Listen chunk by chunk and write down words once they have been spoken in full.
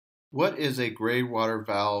What is a Greywater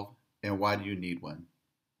valve and why do you need one?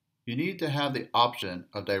 You need to have the option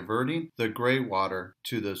of diverting the gray water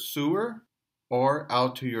to the sewer or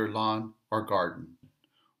out to your lawn or garden.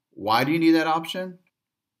 Why do you need that option?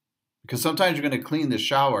 Because sometimes you're going to clean the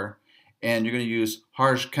shower and you're going to use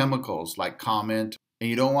harsh chemicals like Comment, and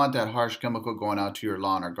you don't want that harsh chemical going out to your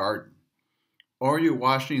lawn or garden. Or you're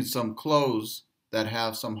washing some clothes that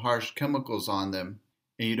have some harsh chemicals on them,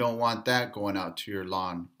 and you don't want that going out to your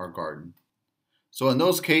lawn or garden. So in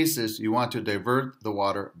those cases, you want to divert the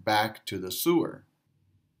water back to the sewer.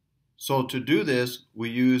 So to do this, we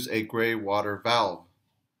use a Greywater valve.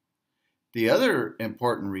 The other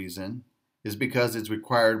important reason is because it's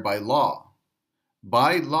required by law.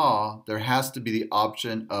 By law, there has to be the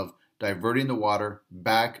option of diverting the water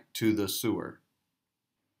back to the sewer.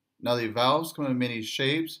 Now the valves come in many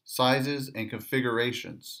shapes, sizes, and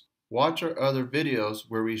configurations. Watch our other videos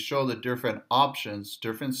where we show the different options,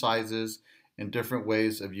 different sizes, and different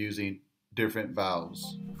ways of using different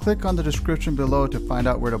valves. Click on the description below to find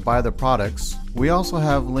out where to buy the products. We also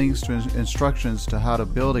have links to instructions to how to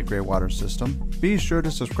build a Greywater system. Be sure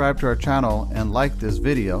to subscribe to our channel and like this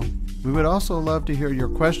video. We would also love to hear your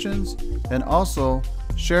questions and also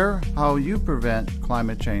share how you prevent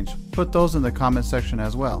climate change. Put those in the comment section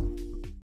as well.